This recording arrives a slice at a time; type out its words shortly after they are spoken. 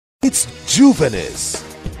It's Juvenis.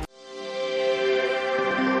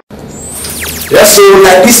 Yes, so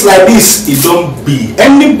like this, it don't be.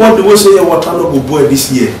 Anybody will say your water no go boil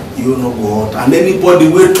this year, you no go hot. And anybody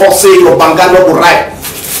will talk say your banga no go right.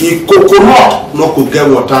 If coconut no go get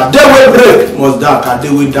water, they will break must dark and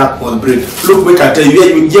they will dark must break. Look, we can tell you,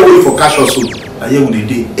 you get away for cash also. And here with the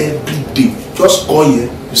day, every day. Just all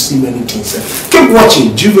year, you see many things. Keep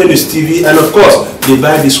watching JuvenisTV, and of course, they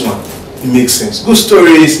buy this one. It makes sense. Good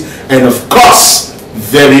stories, and of course,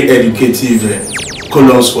 very educative.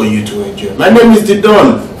 Colors for you to enjoy. My name is the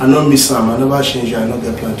Don. I know Miss Sam. I never change. I don't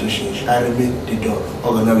get plan to change. I remain the Don.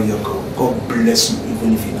 Organize your God. God bless you,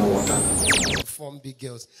 even if you know water. From big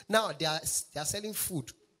girls. Now they are selling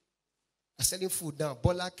food. They're selling food now.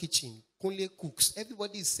 Blaq kitchen, Kunle cooks.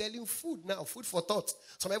 Everybody is selling food now. Food for thought.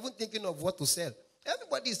 So I'm even thinking of what to sell.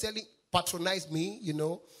 Everybody is selling. Patronize me, you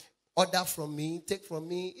know. Order from me. Take from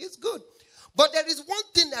me. It's good. But there is one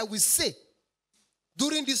thing I will say.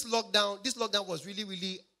 During this lockdown was really,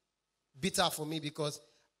 really bitter for me because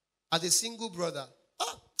as a single brother,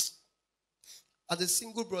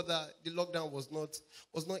 the lockdown was not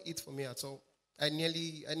it for me at all. I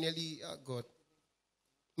nearly, God.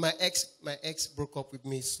 My ex broke up with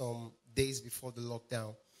me some days before the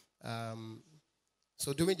lockdown.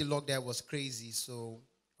 So during the lockdown, it was crazy. So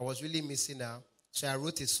I was really missing her. So I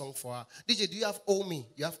wrote a song for her. DJ, do you have "Oh Me"?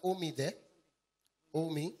 You have "Oh Me" there? "Oh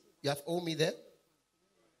Me"? You have "Oh Me" there?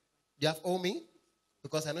 Do you have "Oh Me"?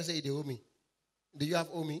 Because I don't say you owe me. Do you have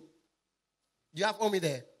 "Oh Me"? Do you have "Oh Me"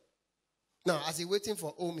 there? Now, as you're waiting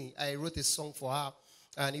for "Oh Me", I wrote a song for her.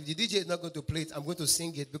 And if the DJ is not going to play it, I'm going to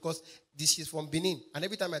sing it because this is from Benin. And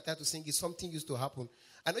every time I try to sing it, something used to happen.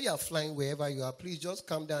 I know you are flying wherever you are. Please just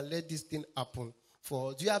calm down. Let this thing happen.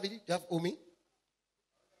 Do you have it? Do you have "Oh Me"?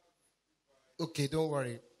 Okay, don't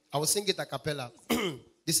worry. I will sing it a cappella.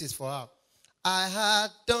 This is for her. I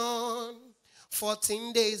had done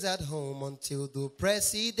 14 days at home until the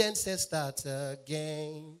president said start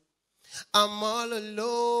again. I'm all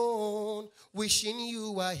alone, wishing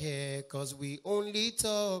you were here, cause we only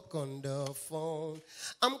talk on the phone.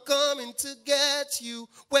 I'm coming to get you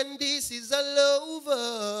when this is all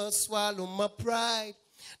over. Swallow my pride,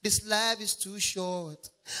 this life is too short.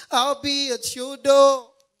 I'll be at your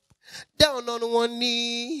door, down on one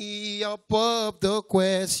knee, I'll pop the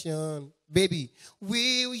question. Baby,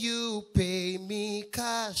 will you pay me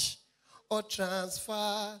cash or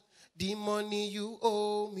transfer the money you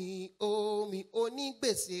owe me, Oni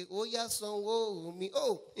bese, oya son, owe me.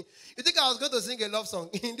 Oh, you think I was going to sing a love song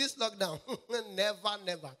in this lockdown?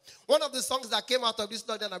 Never. One of the songs that came out of this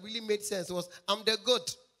lockdown that really made sense was, I'm the good.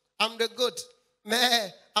 Meh,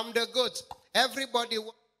 I'm the good. Everybody,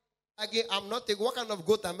 again, I'm not a, what kind of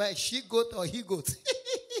goat am I? She goat or he goat?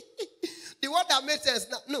 The one that made sense.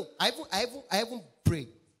 No, I even pray.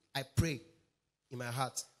 I pray in my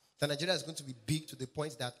heart that Nigeria is going to be big to the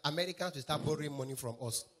point that Americans will start borrowing money from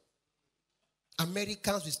us.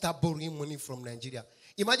 Americans will start borrowing money from Nigeria.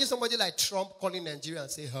 Imagine somebody like Trump calling Nigeria and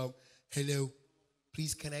say, hello,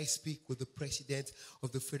 please can I speak with the president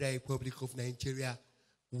of the Federal Republic of Nigeria?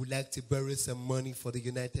 We would like to borrow some money for the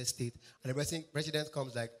United States. And the president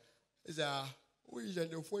comes like, who is on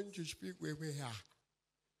the phone to speak with me here?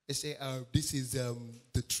 They say, this is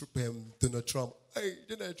Donald Trump. Hey,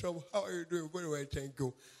 Donald Trump, how are you doing? Where do I thank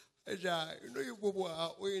you? You know, you go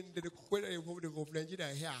in the Republic of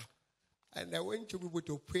Nigeria here. And I want to be able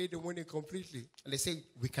to pay the money completely. And they say,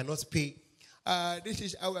 we cannot pay. This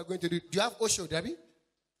is how we are going to do. Do you have Osho, Debbie?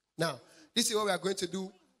 Now, this is what we are going to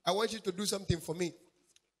do. I want you to do something for me.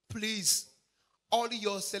 Please, all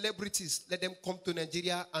your celebrities, let them come to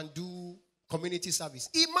Nigeria and do community service.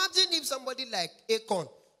 Imagine if somebody like Akon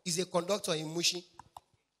is a conductor in Mushi.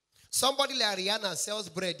 Somebody like Rihanna sells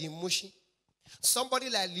bread in Mushi. Somebody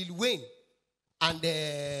like Lil Wayne and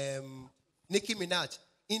Nicki Minaj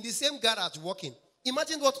in the same garage working.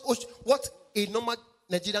 Imagine what a normal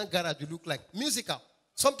Nigerian garage will look like. Musical.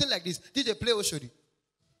 Something like this. DJ, play Oshodi.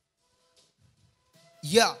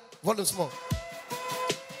 Yeah, volume small.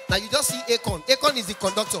 Now you just see Akon. Akon is the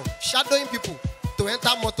conductor, shadowing people to enter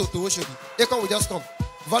motor to Oshodi. Akon will just come.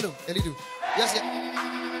 Volume, a little. Yes, yeah.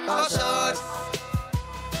 Oshodi.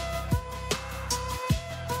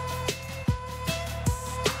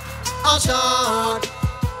 Oshodi.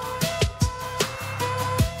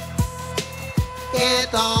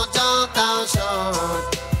 Get on, jump down,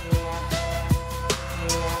 Oshodi.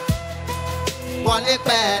 Wale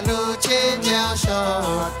pẹ̀lú change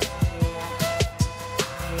Oshodi.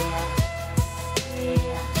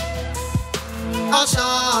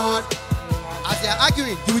 Oshodi. As they are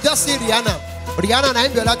arguing, you will just see Rihanna. Rihanna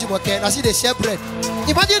and Emmanuella, I see they share bread.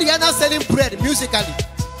 Imagine Rihanna selling bread musically.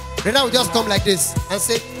 Then I will just come like this and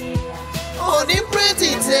say, on the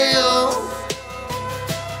pretty tail,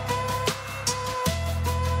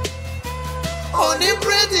 on the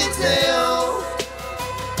pretty tail,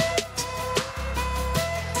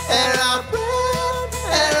 era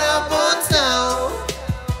bottom,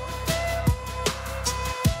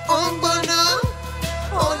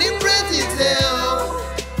 on the pretty tail.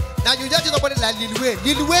 Now you just nobody like Lil Wayne.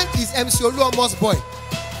 Lil Wayne is MC Oluomo's boy.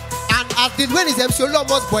 And as Lil Wayne is MC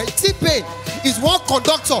Oluomo's boy, T-Pain is one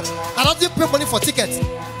conductor that doesn't pay money for tickets.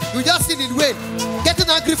 You just see Lil Wayne getting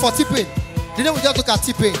angry for T-Pain. Then we just look at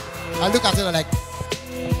T-Pain and look at him like,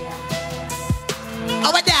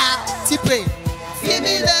 over there, T-Pain. Feel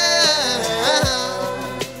me love,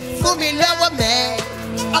 feel me love with me.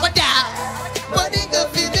 Over there, money go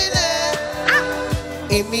feel me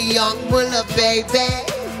love. In me young mulla baby.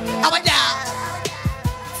 Over there,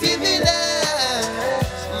 feel me love.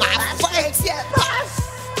 My voice, yeah, pass.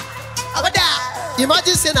 Over there.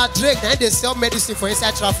 Imagine saying a Drake, then they sell medicine for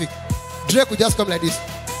inside traffic. Drake will just come like this.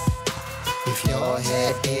 If your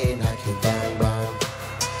head ain't like you bang bang,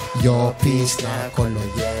 your piece not color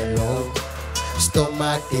yellow,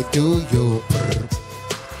 stomach they do you brr.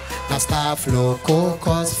 Now start flow,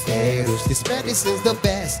 cause ferrous. This medicine's the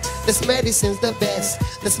best. This medicine's the best.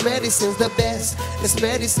 This medicine's the best. This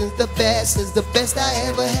medicine's the best. It's the best I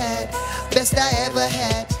ever had. Best I ever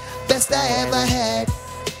had. Best I ever had.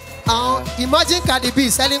 Imagine Cardi B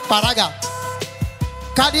selling Paraga.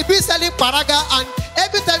 Cardi B selling Paraga, and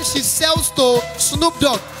every time she sells to Snoop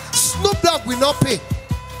Dogg, Snoop Dogg will not pay.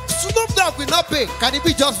 Snoop Dogg will not pay. Cardi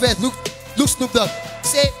B just vex. Look Snoop Dogg.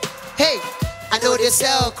 Say, hey, I know they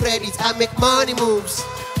sell credit, I make money moves.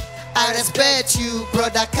 I respect you,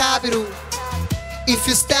 brother Kabiru. If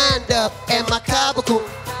you stand up, Emma Kabuku.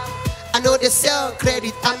 I know they sell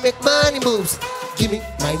credit, I make money moves. Give me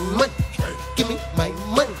my money, give me my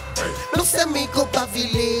money. Don't send me go back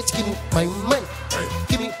village, give me my money.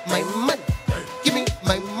 Give me my money, give me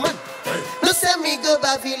my money. Don't send me go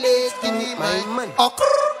back village, give me my money.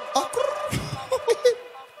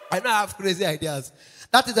 I know I have crazy ideas.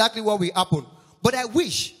 That is exactly what will happen. But I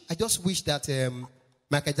just wish that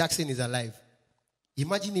Michael Jackson is alive.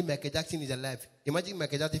 Imagine if Michael Jackson is alive. Imagine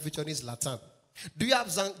Michael Jackson featuring Zlatan. Do you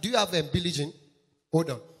have Billie Jean? Hold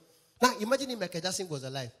on. Now imagine if Michael Jackson was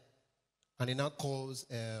alive, and he now calls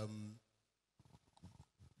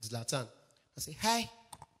Zlatan. I say, hi,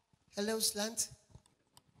 hello Slant.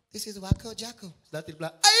 This is Wacko Jacko. Zlatan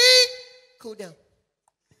Blaq. Hey, cool down.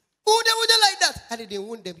 Who they would like that? I didn't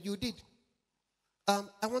wound them. You did.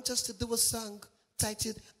 I want us to do a song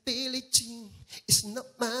titled Billie Jean. It's not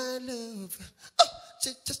my love. Oh,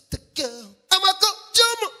 she's just a girl. I'm a go,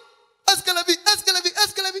 Jomo.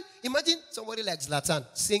 Escalabi. Imagine somebody like Zlatan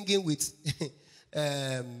singing with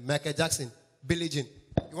Michael Jackson, Billie Jean.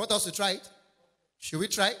 You want us to try it? Should we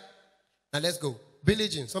try? Now let's go. Billie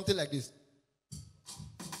Jean, something like this.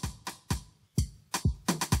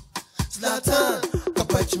 Zlatan,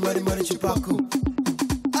 Kapachi Mari Chupaku.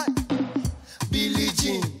 Billie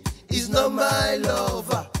Jean is not my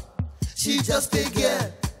lover. She just a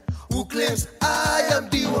girl who claims I am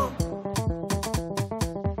the one.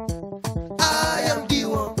 I am the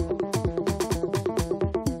one.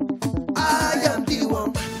 I am the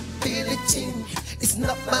one. Billie Jean is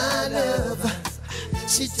not my lover.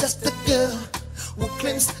 She just a girl who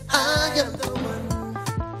claims I am the one.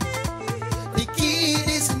 The kid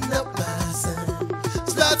is not my son.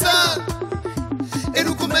 Zlatan.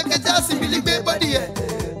 Make a just Billy Baby.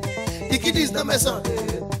 The kid is not my son.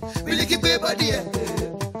 Billy Baby.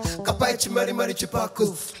 Kapai Mari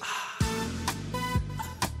Chupaku.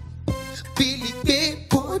 Billy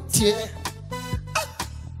Baby.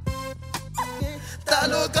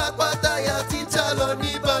 Taloga Pataya Tichalo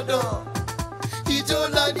Nibado.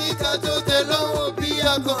 Ijola Nikato Telo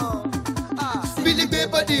Biago. Billy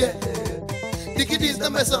Baby. The kid is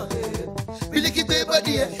not my son. Billy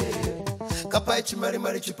Baby.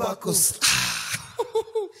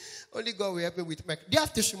 Only God will help me with Mike. Do you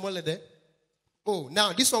have Teshumole there? Oh,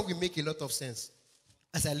 now this one will make a lot of sense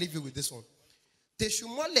as I leave you with this one.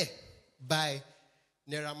 Teshumole by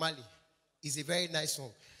Naira Marley is a very nice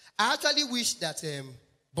song. I actually wish that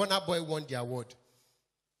Burna Boy won the award,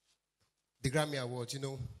 the Grammy Award, you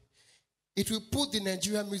know. It will put the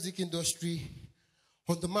Nigerian music industry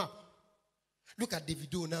on the map. Look at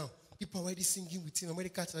Davido now. People are already singing with him.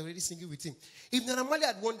 Americans are already singing with him. If Naira Marley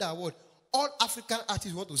had won the award, all African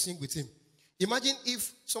artists want to sing with him. Imagine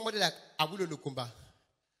if somebody like Abulo Lokumba,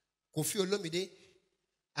 Kofi Olomide,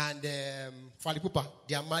 and Fally Ipupa,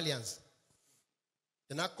 they are Malians.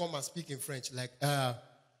 They now come and speak in French, like,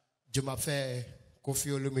 je m'appelle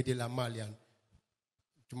Kofi Olomide la Malian.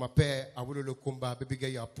 Tu m'appelles Awulolo Kumba, baby girl,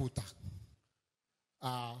 ya puta.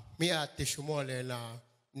 Me a Teshumole la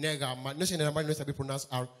nega, no sé nada más no sabe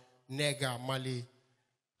pronunciar nega Mali,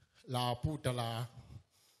 la puta la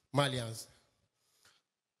Malians,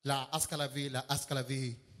 la Askalavi,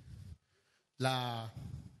 la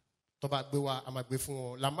Toba Bewa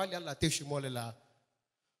Amagbefu, la Malia la Teshumole la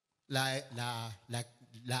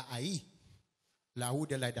AI, la who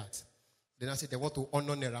they like that. Then I said they want to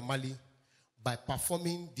honor Nera Mali by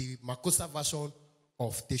performing the Makosa version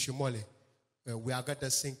of Teshumole. We are going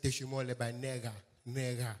to sing Teshumole by Nega,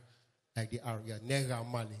 like the area, Nega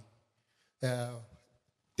Mali.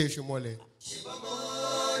 Teshumole.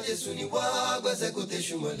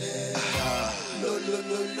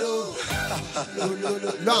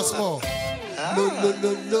 Once more.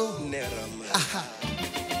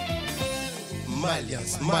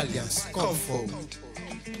 Malians, come forward.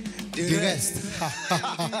 The rest.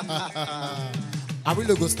 I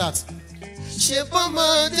will go start.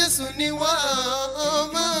 Shepama Jesuniwa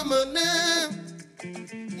mama ne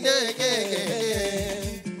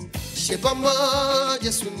Shepama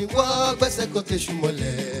Jesuniwa Basako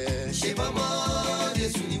Teshumole Shepama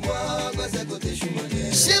Jesuniwa Basako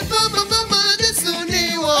Teshumole Shepama mama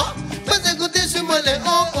Jesuniwa Basako Teshumole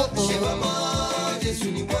oh Shepama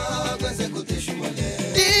Jesuniwa Basako Teshumole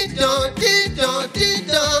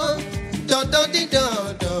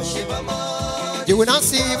You will not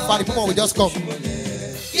see for the people will just come.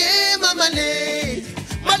 Yeah, mama le,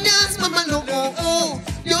 Malians, mama no,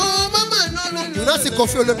 yo mama no. You will not see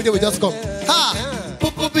coffee all over. They will just come. Ha,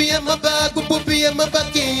 pupupi and my back,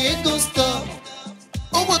 can't go stop.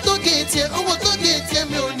 Oh, what to get here,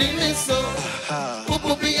 me only listen.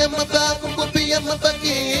 Pupupi and my back,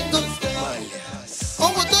 can't go stop.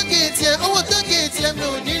 Oh, what to get here, me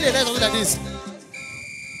only listen. Like this.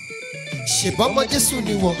 Shebama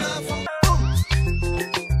Jesuniwa.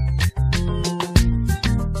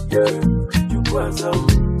 You was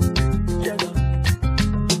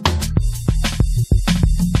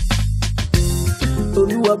so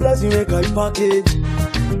you are blessing make a package.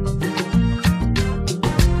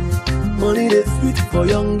 Money that's sweet for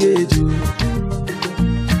young age.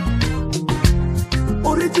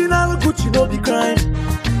 Original Gucci no be crime.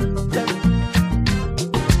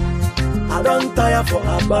 I don't tire for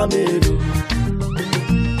Abamedo.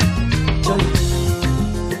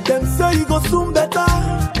 Them say you go soon better.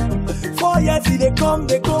 4 years they come,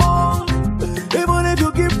 they go. Even if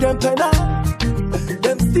you give them penna,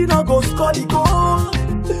 them still not go score the goal.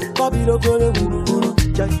 Papi don't go to wuru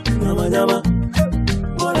nyama nyama.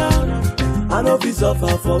 I know fi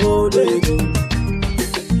suffer for all day go.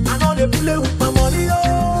 I know they play with my money,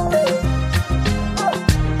 oh.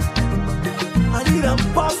 I need them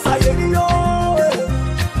pass, I hear you, oh.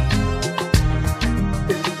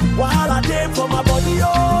 While I day for my body, oh.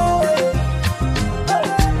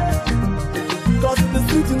 Cause in the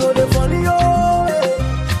street you know they funny, oh.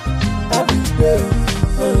 Every day,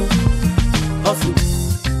 hustle.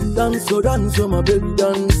 Dance, oh my baby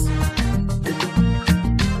dance.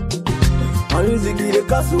 My music is the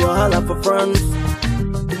castle, wahala for France.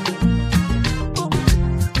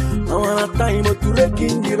 I want a time to rake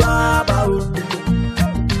in the rubber.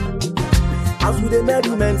 As with the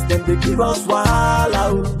merriments, then they give us wahala.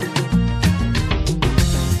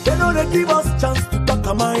 They know they give us chance to talk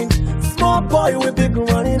a mind. Small boy with big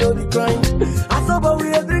money, know the crime. I saw but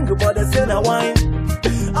we a drink, but they say na wine.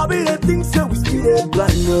 I be the things say we still a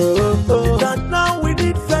blind. That now we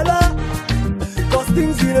need fella. Cause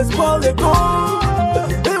things in a small they go.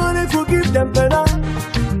 Even if you give them penna,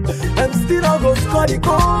 and still I'll go score the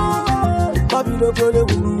goal. Papi don't go the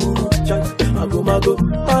woo. I go,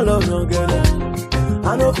 I love no girl.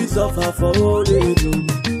 I know fi suffer for all they do.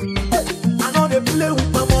 I know they play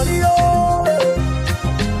with my money, oh.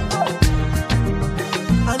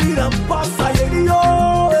 I need them pass, I hear you, oh.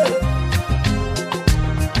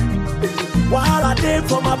 While I day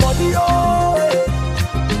for my body, oh.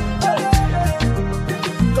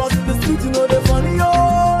 Cause in the street you know they funny,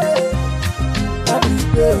 oh. Every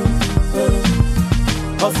day,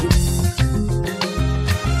 hustle.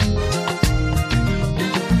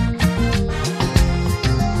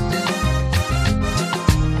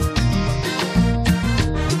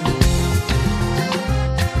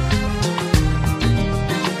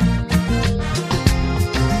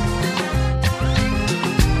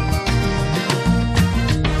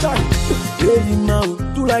 Baby now,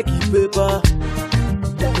 do like it paper.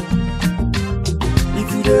 If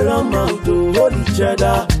you dey run out to hold each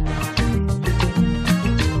other.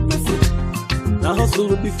 Now hustle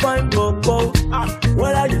will be fine, Bobo.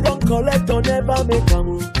 Whether you don't collect or never make a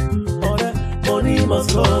move, all that money must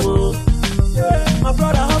come. My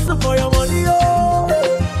brother hustle for your money, oh.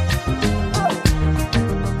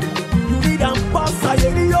 You need a pass, I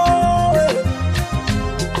hear you, oh.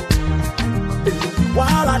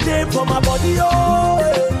 While I did for my body, oh.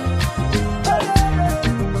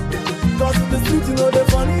 Cause in the street, you know the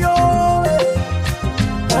funny, oh.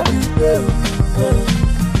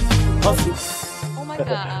 Oh my God.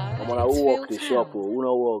 I'm gonna walk the shop, who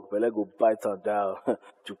no walk, but let go bite her down.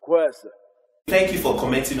 Thank you for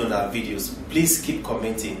commenting on our videos. Please keep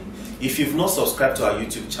commenting. If you've not subscribed to our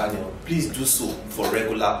YouTube channel, please do so for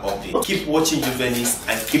regular updates. Keep watching Juvenis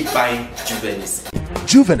and keep buying Juvenis.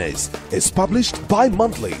 Juvenis is published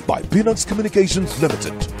bi-monthly by Peanuts Communications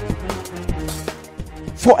Limited.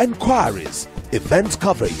 For enquiries, event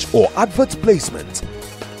coverage or advert placement,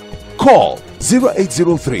 call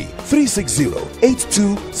 0803 360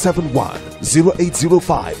 8271,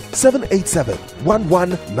 0805 787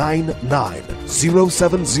 1199,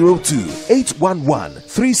 0702 811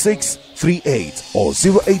 3638, or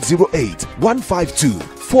 0808 152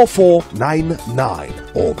 4499,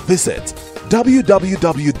 or visit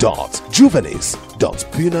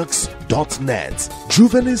www.juvenis.peanuts.net.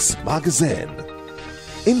 Juvenis Magazine,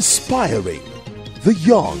 inspiring the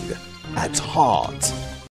young at heart.